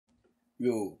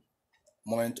Yo,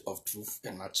 moment of truth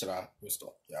and natural wisdom.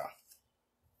 Yeah.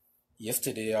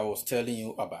 Yesterday I was telling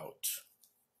you about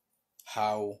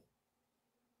how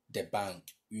the bank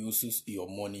uses your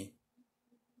money,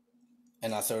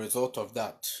 and as a result of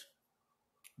that,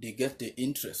 they get the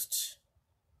interest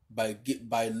by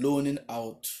loaning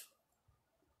out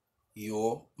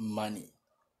your money.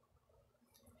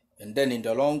 And then in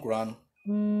the long run,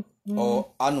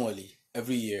 or annually,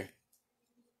 every year,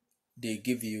 they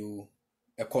give you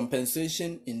a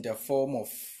compensation in the form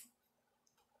of,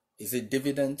 is it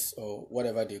dividends or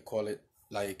whatever they call it,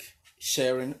 like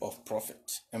sharing of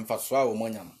profit. And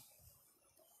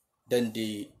then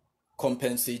they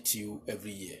compensate you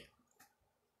every year.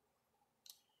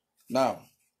 Now,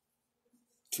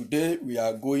 today we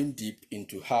are going deep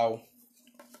into how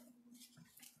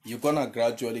you're gonna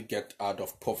gradually get out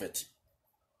of poverty.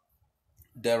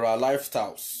 There are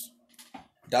lifestyles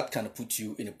that can put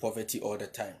you in poverty all the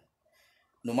time.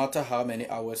 No matter how many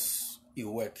hours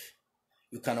you work,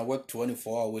 you can work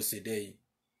 24 hours a day,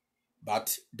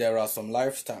 but there are some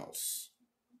lifestyles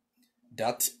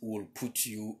that will put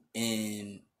you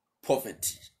in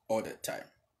poverty all the time.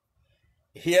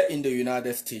 Here in the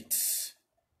United States,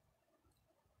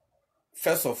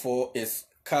 first of all is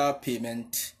car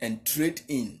payment and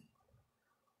trade-in.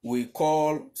 We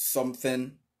call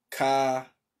something car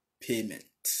payment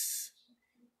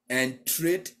and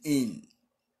trade-in.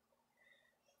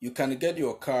 You can get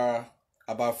your car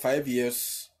about 5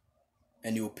 years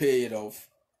and you pay it off.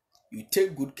 You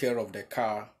take good care of the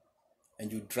car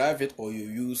and you drive it or you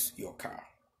use your car.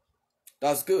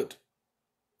 That's good.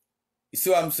 You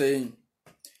see what I'm saying?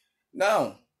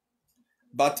 Now,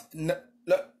 but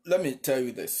let me tell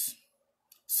you this.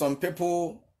 Some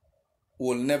people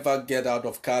will never get out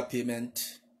of car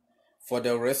payment for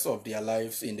the rest of their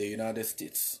lives in the United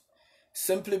States,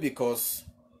 simply because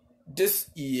this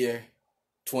year,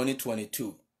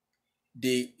 2022,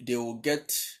 they will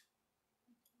get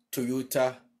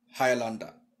Toyota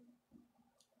Highlander,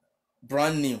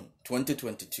 brand new,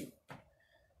 2022.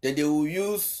 Then they will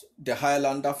use the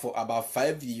Highlander for about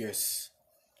 5 years.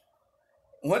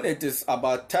 When it is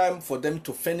about time for them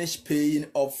to finish paying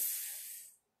off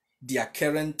their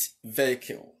current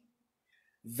vehicle,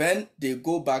 then they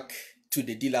go back to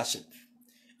the dealership,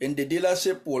 and the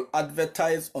dealership will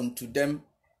advertise onto them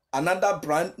another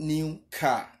brand new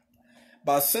car.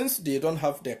 But since they don't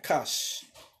have the cash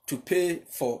to pay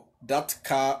for that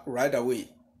car right away,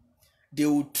 they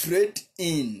will trade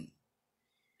in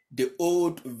the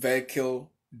old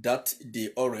vehicle that they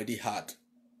already had.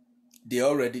 They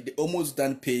almost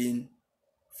done paying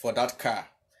for that car,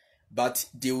 but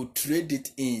they will trade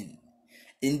it in.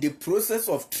 In the process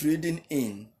of trading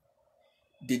in,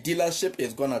 the dealership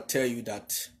is gonna tell you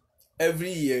that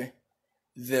every year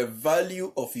the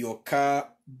value of your car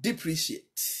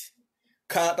depreciates.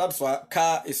 That's why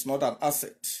car is not an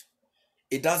asset.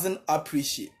 It doesn't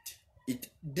appreciate. It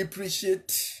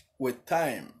depreciates with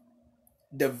time.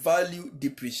 The value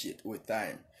depreciates with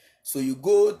time. So you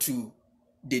go to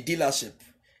the dealership,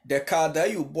 the car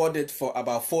that you bought it for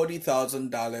about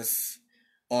 $40,000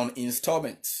 on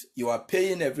installments, you are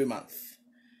paying every month.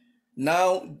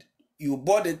 Now you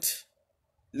bought it,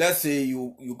 let's say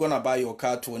you're gonna buy your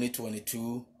car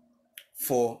 2022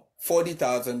 for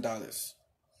 $40,000,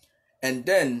 and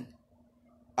then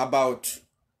about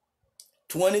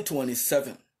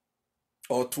 2027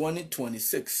 or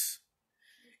 2026,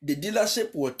 the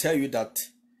dealership will tell you that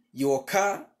your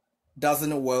car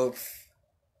doesn't worth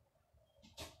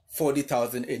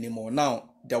 $40,000 anymore. Now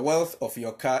the worth of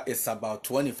your car is about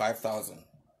 $25,000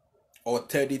 or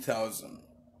 $30,000.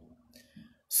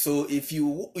 So if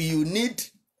you need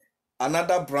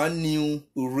another brand new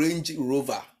Range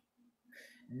Rover,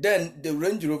 then the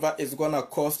Range Rover is gonna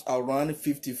cost around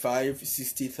 $55,000,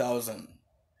 $60,000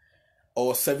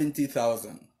 or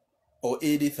 $70,000 or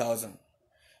 $80,000.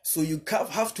 So you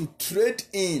have to trade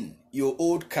in your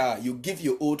old car. You give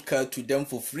your old car to them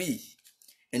for free,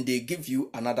 and they give you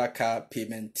another car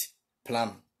payment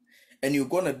plan. And you're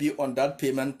gonna be on that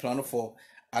payment plan for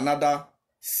another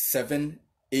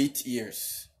 7-8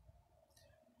 years.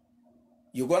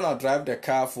 You're gonna drive the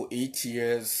car for 8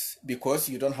 years because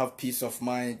you don't have peace of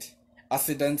mind,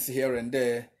 accidents here and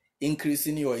there,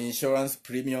 increasing your insurance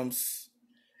premiums,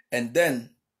 and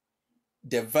then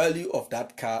the value of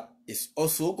that car is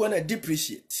also gonna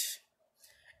depreciate.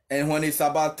 And when it's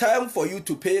about time for you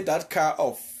to pay that car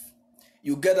off,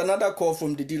 you get another call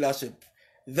from the dealership.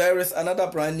 There is another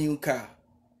brand new car.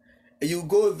 You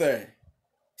go there,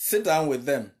 sit down with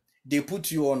them, they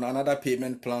put you on another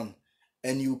payment plan,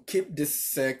 and you keep this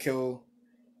circle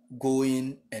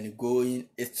going and going.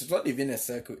 It's not even a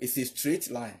circle, it's a straight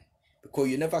line. because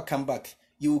you never come back.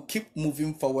 You keep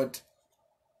moving forward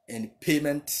in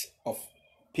payment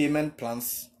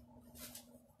plans,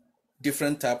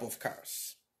 different type of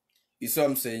cars. You see what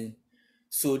I'm saying?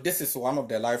 So this is one of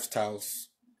the lifestyles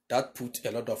that put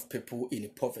a lot of people in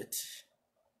poverty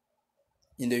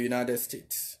in the United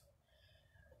States.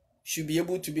 Should be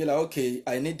able to be like, okay,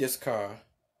 I need this car.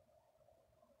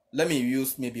 Let me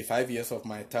use maybe 5 years of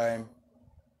my time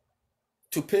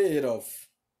to pay it off.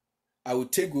 I will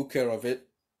take good care of it.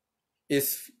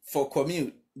 It's for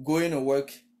commute, going to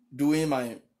work, doing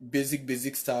my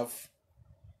basic stuff,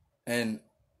 and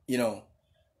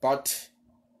but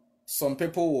some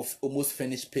people will almost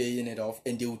finish paying it off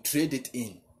and they will trade it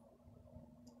in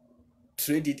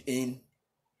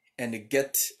and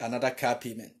get another car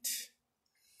payment.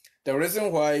 The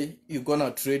reason why you're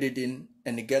gonna trade it in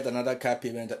and get another car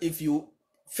payment, if you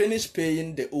finish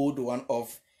paying the old one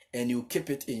off and you keep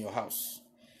it in your house,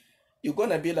 you're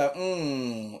gonna be like,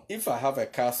 if I have a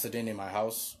car sitting in my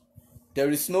house, there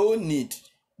is no need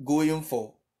going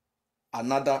for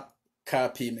another car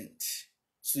payment.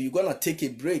 So you're gonna take a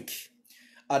break.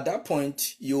 At that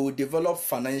point, you develop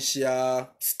financial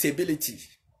stability.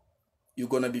 You're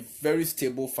gonna be very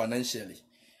stable financially,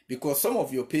 because some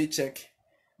of your paycheck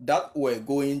that were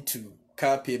going to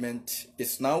car payment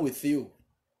is now with you.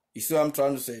 You see what I'm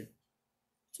trying to say?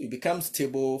 So you become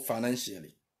stable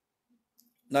financially.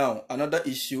 Now, another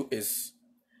issue is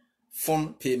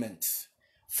phone payment.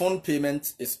 Phone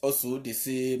payment is also the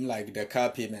same like the car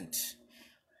payment.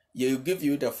 You give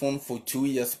you the phone for 2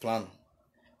 years plan,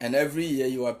 and every year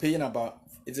you are paying about,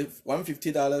 is it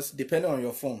 $150 depending on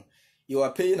your phone. You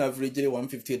are paying averagely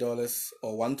 $150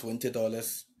 or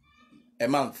 $120 a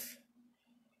month.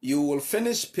 You will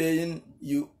finish paying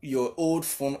your old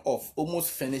phone off,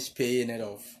 almost finish paying it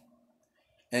off,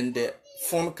 and the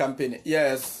phone company,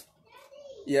 yes,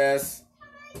 yeah,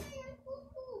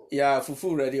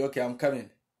 fufu ready, okay, I'm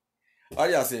coming. What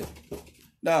do you say?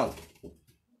 Now,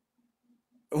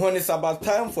 when it's about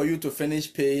time for you to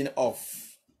finish paying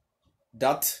off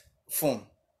that phone,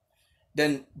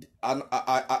 then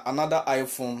another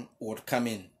iPhone would come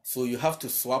in. So you have to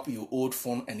swap your old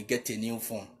phone and get a new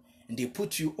phone. And they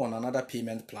put you on another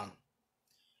payment plan.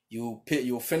 You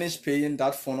finish paying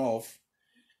that phone off,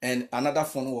 and another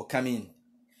phone will come in.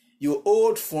 Your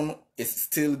old phone is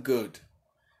still good,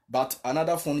 but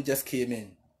another phone just came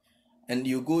in, and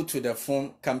you go to the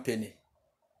phone company.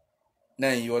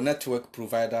 Now your network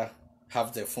provider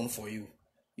have the phone for you.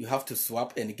 You have to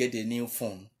swap and get a new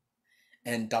phone,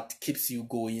 and that keeps you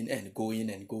going and going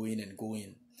and going and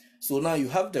going. So now you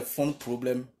have the phone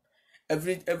problem.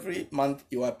 Every month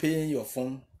you are paying your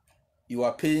phone, you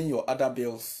are paying your other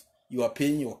bills, you are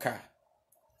paying your car.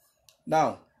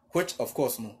 Now, which of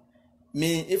course no.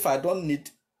 Me, if I don't need,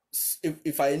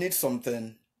 if I need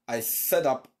something, I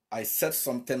set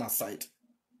something aside,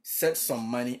 set some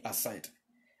money aside,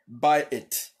 buy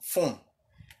it, phone,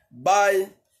 buy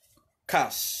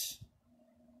cash,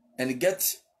 and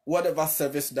get whatever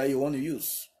service that you want to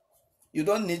use. You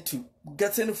don't need to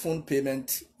getting phone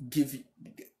payment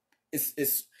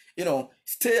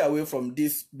stay away from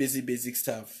this basic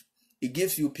stuff. It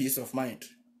gives you peace of mind.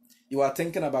 You are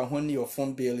thinking about when your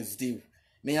phone bill is due.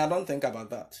 Me, I don't think about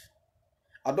that.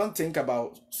 I don't think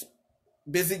about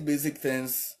basic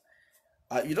things.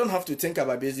 You don't have to think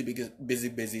about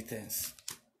basic things.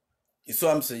 You see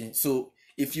what I'm saying? So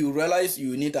if you realize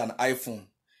you need an iPhone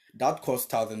that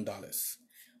costs $1,000,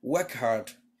 work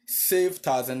hard, save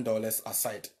 $1,000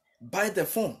 aside, buy the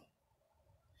phone.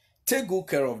 Take good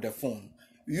care of the phone.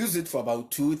 Use it for about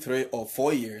 2, 3, or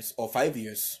 4 years or 5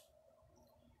 years.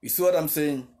 You see what I'm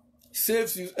saying?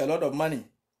 Saves you a lot of money.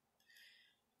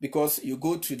 Because you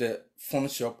go to the phone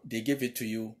shop, they give it to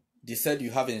you. They said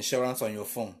you have insurance on your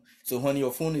phone. So when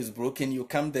your phone is broken, you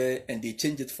come there and they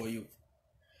change it for you.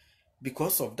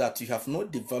 Because of that, you have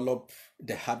not developed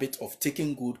the habit of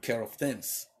taking good care of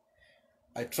things.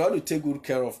 I try to take good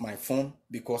care of my phone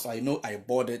because I know I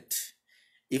bought it.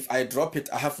 If I drop it,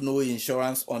 I have no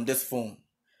insurance on this phone.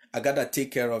 I gotta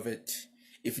take care of it.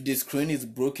 If the screen is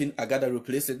broken, I gotta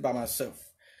replace it by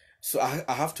myself. So I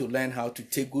have to learn how to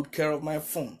take good care of my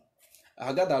phone.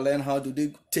 I gotta learn how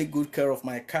to take good care of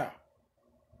my car.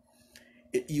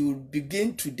 You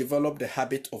begin to develop the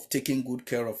habit of taking good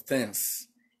care of things,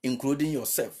 including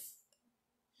yourself.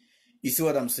 You see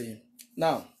what I'm saying?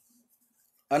 Now,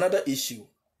 another issue,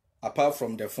 apart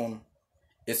from the phone,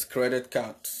 is credit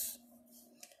cards.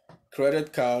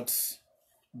 Credit cards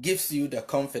gives you the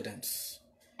confidence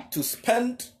to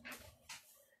spend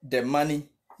the money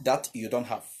that you don't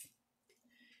have.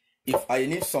 If I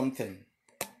need something,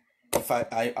 if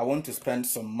I want to spend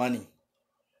some money,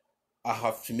 I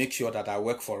have to make sure that I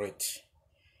work for it.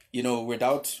 You know,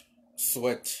 without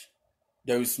sweat,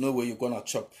 there is no way you're gonna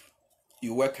chop.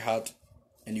 You work hard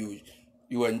and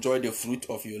you enjoy the fruit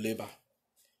of your labor.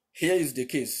 Here is the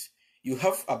case. You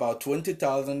have about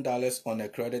 $20,000 on a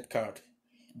credit card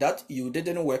that you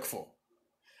didn't work for,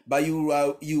 but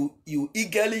you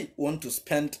eagerly want to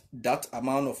spend that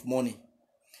amount of money.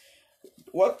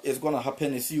 What is going to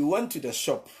happen is you went to the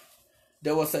shop.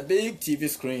 There was a big TV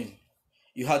screen.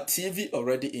 You had TV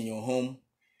already in your home,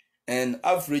 and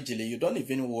averagely you don't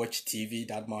even watch TV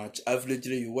that much.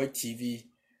 Averagely you watch TV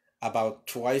about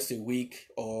twice a week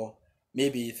or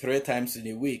maybe 3 times in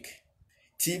a week.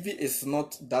 TV is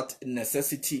not that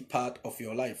necessity part of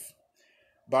your life.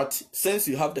 But since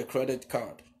you have the credit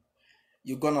card,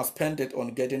 you're gonna spend it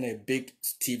on getting a big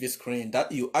TV screen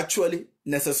that you actually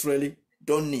necessarily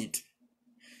don't need.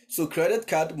 So credit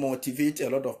card motivates a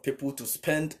lot of people to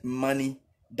spend money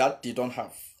that they don't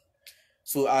have.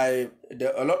 So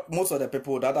most of the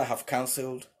people that I have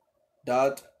counseled,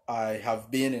 that I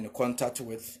have been in contact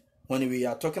with, when we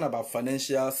are talking about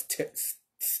financial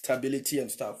stability and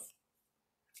stuff,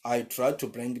 I try to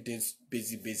bring this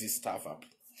busy stuff up.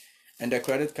 And the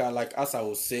credit card, like as I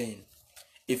was saying,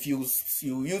 if you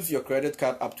use your credit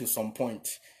card up to some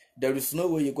point, there is no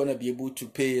way you're going to be able to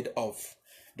pay it off.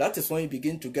 That is when you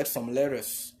begin to get some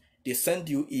letters. They send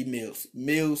you emails,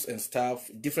 mails and stuff,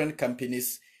 different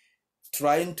companies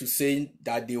trying to say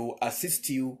that they will assist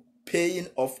you paying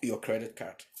off your credit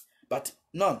card. But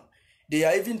none. They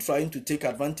are even trying to take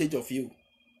advantage of you.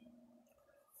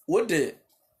 What the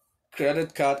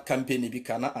credit card company be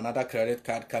kana another credit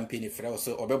card company frɛ wo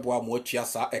sɛ ɔbɛboa mo atua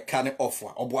saa ɛka ne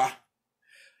ɔfoa ɔboa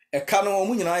ɛka no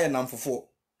ɔmo nyinaa yɛ namfofo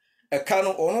ɛka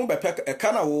no ɔno bɛpɛ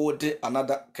ɛka na wo de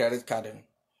another credit card no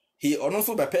he ɔno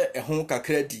nso bɛpɛ ɛho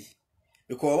kakra di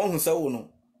because ɔmo hu sɛ wo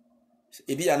no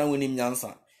ebi ya na wonim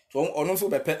nyansa so ɔno nso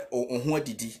bɛpɛ ɔho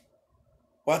adidi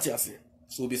what you say.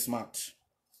 So be smart.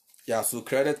 Yeah, so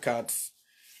credit cards,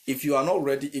 if you are not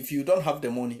ready, if you don't have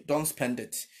the money, don't spend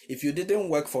it. If you didn't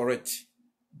work for it,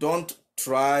 don't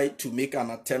try to make an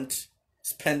attempt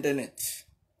spending it.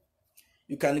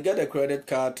 You can get a credit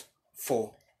card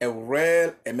for a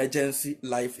rare emergency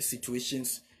life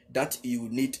situations that you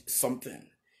need something.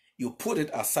 You put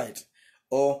it aside,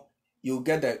 or you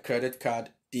get the credit card,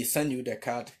 they send you the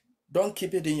card. Don't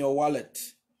keep it in your wallet.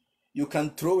 You can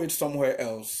throw it somewhere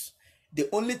else. The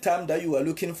only time that you are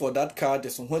looking for that card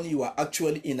is when you are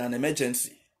actually in an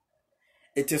emergency.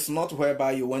 It is not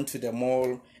whereby you went to the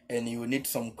mall and you need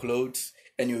some clothes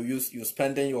and you're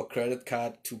spending your credit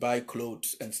card to buy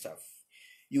clothes and stuff.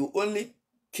 You only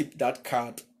keep that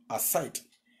card aside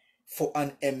for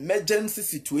an emergency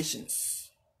situations.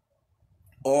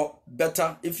 Or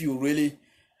better, if you really,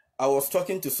 I was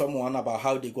talking to someone about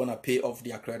how they're gonna pay off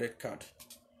their credit card.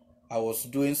 I was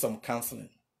doing some counseling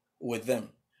with them.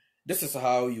 This is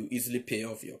how you easily pay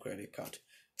off your credit card.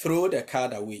 Throw the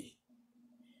card away.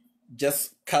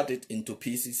 Just cut it into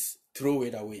pieces, throw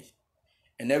it away.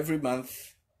 And every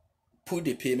month, put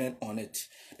the payment on it.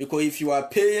 Because if you are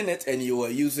paying it and you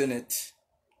are using it,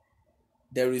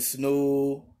 there is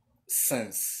no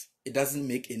sense. It doesn't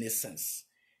make any sense.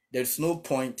 There's no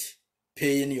point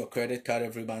paying your credit card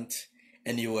every month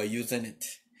and you are using it.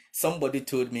 Somebody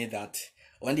told me that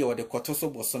when they were the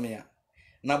Kotoso Bosomia,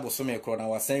 na bosome krona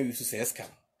was saying you to say scam.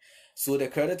 So the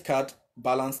credit card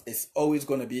balance is always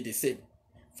going to be the same.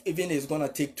 Even if it's going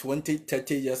to take 20,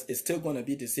 30 years, it's still going to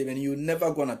be the same and you're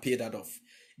never going to pay that off.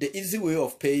 The easy way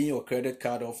of paying your credit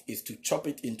card off is to chop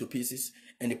it into pieces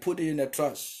and put it in the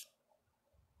trash.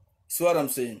 See what I'm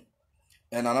saying?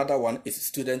 And another one is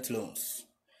student loans.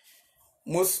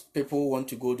 Most people want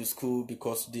to go to school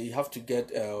because they have to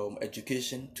get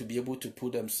education to be able to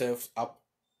put themselves up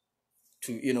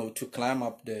to climb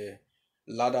up the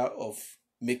ladder of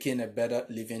making a better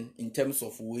living in terms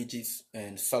of wages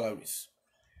and salaries.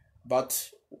 But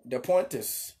the point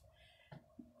is,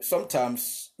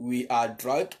 sometimes we are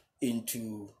dragged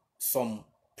into some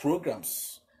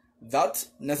programs that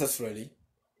necessarily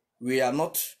we are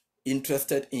not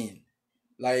interested in.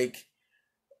 Like,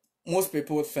 most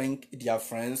people think their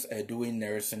friends are doing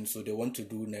nursing, so they want to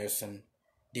do nursing.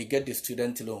 They get the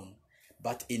student loan.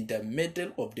 But in the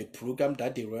middle of the program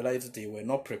that they realized they were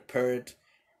not prepared,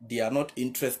 they are not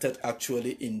interested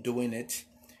actually in doing it.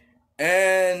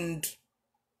 And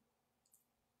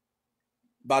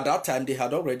by that time, they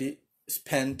had already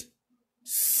spent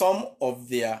some of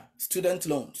their student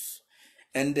loans.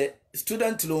 And the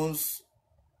student loans,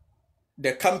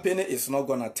 the company is not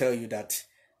going to tell you that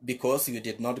because you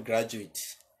did not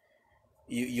graduate,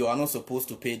 you are not supposed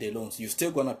to pay the loans. You're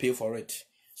still going to pay for it.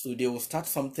 So they will start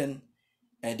something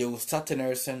and they will start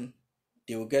nursing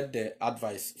they will get the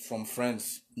advice from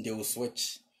friends, they will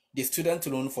switch. The student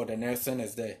loan for the nursing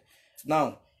is there.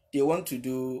 Now they want to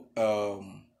do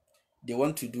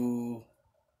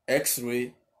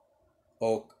X-ray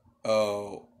or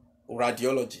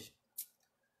radiology.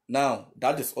 Now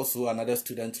that is also another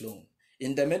student loan.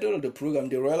 In the middle of the program,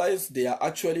 they realize they are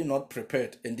actually not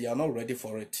prepared and they are not ready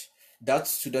for it. That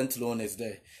student loan is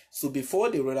there. So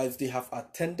before they realize, they have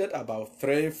attended about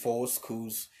 3-4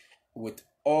 schools with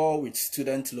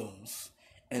student loans,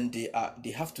 and they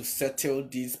have to settle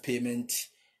these payments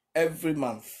every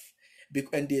month.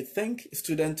 And they think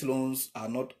student loans are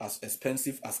not as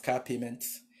expensive as car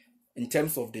payments in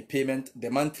terms of the payment, the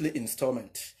monthly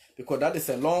installment, because that is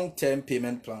a long-term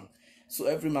payment plan. So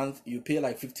every month you pay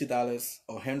like $50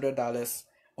 or $100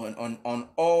 on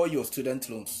all your student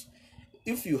loans.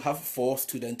 If you have 4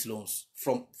 student loans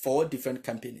from 4 different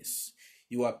companies,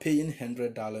 you are paying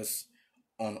 $100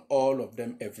 on all of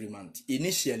them every month.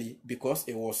 Initially, because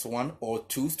it was 1 or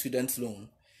 2 student loan,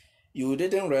 you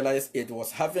didn't realize it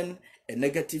was having a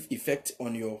negative effect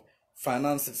on your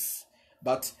finances.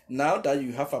 But now that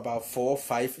you have about 4 or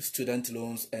 5 student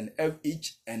loans and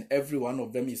each and every one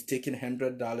of them is taking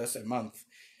 $100 a month,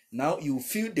 now you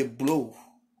feel the blow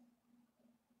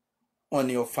on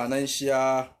your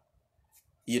financial,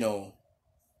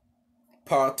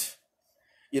 part.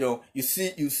 You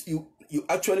see, you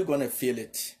actually gonna feel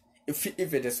it. If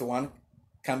it is 1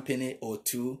 company or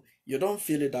 2, you don't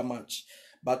feel it that much.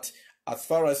 But as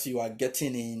far as you are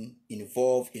getting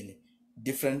involved in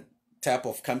different type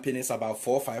of companies, about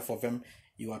 4 or 5 of them,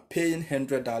 you are paying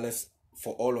 $100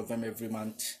 for all of them every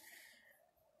month.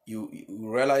 You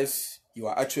realize you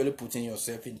are actually putting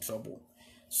yourself in trouble.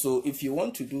 So if you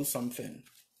want to do something,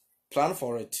 plan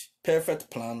for it. Perfect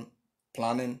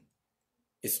planning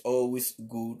is always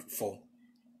good for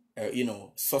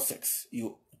success.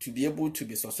 You to be able to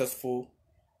be successful.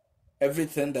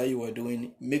 Everything that you are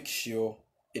doing, make sure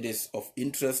it is of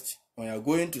interest. When you are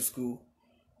going to school,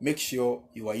 make sure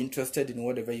you are interested in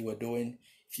whatever you are doing.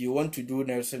 If you want to do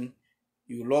nursing,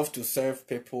 you love to serve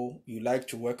people, you like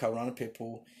to work around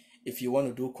people. If you want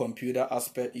to do computer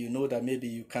aspect, you know that maybe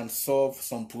you can solve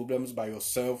some problems by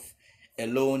yourself,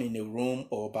 alone in a room,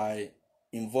 or by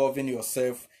involving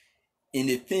yourself in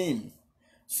a theme.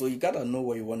 So you gotta know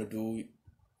what you want to do.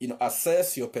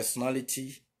 Assess your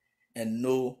personality and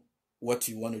know what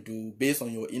you want to do based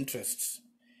on your interests.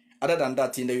 Other than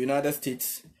that, in the United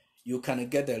States, you can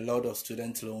get a lot of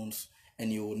student loans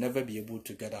and you will never be able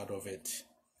to get out of it.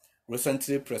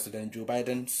 Recently, President Joe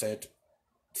Biden said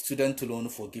student loan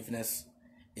forgiveness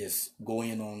is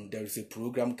going on. There is a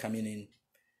program coming in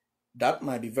that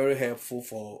might be very helpful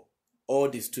for all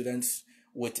the students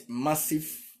with massive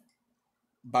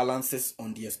balances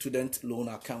on their student loan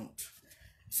account.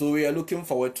 So we are looking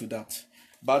forward to that.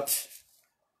 But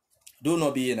do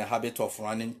not be in a habit of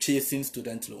chasing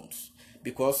student loans,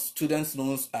 because student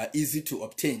loans are easy to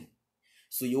obtain.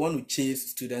 So you want to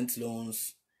chase student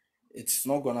loans, it's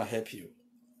not going to help you.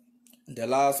 The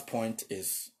last point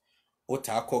is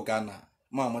Otako Ghana.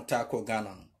 Mama Tako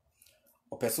Ghana.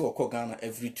 Or person oko Ghana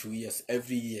every 2 years,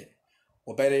 every year.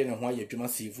 Or better than why you do not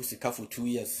see Vusika for 2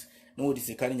 years. No, this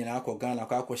is carrying an Ako Ghana,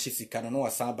 Kako Shisika, no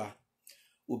Asaba.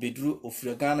 Ubedru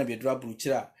of Ghana bedra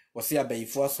bruchira, was here by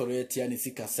 4 sorority and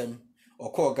Sikasem,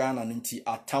 or call Ghana ninti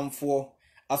a tam for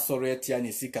a sorority and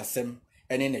Sikasem,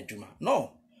 and in a Juma.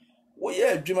 No. We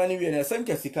are Jumani and a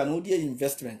Sankasika no dear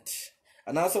investment.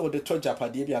 And also with the church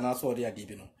Japadibi and also the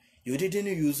Adibino. You didn't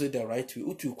use it the right way.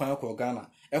 Utu Kwanko Ghana,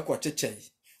 Equa Cheche.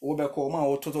 Obekoma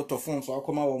or Toto phones or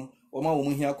Comawom, or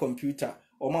Mauhia computer,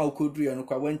 or Mau Kudri and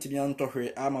Quawentian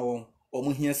Torre Amawom, or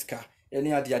Muhieska,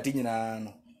 any other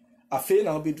Dinano. A fair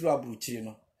now be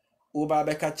drabruchino. Oba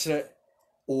Becacre,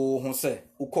 o Hose,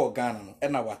 Uko Ghana,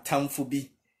 and our town for be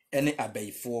any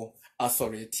abbey for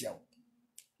authority.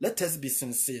 Let us be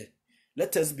sincere.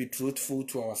 Let us be truthful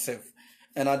to ourselves.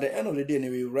 And at the end of the day,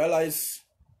 we realize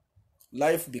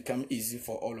life become easy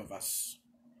for all of us.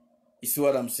 You see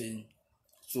what I'm saying?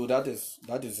 So that is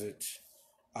it.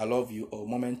 I love you. A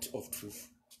moment of truth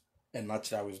and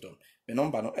natural wisdom. The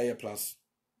number no air plus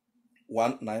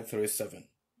 1937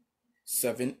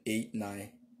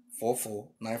 789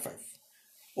 4495.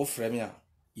 O Fremia,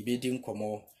 Ibidin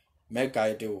Komo, may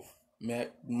guide you, may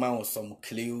mount some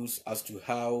clues as to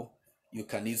how you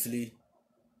can easily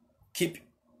keep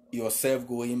yourself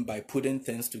going by putting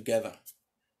things together.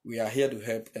 We are here to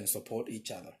help and support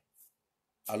each other.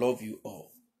 I love you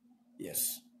all.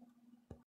 Yes.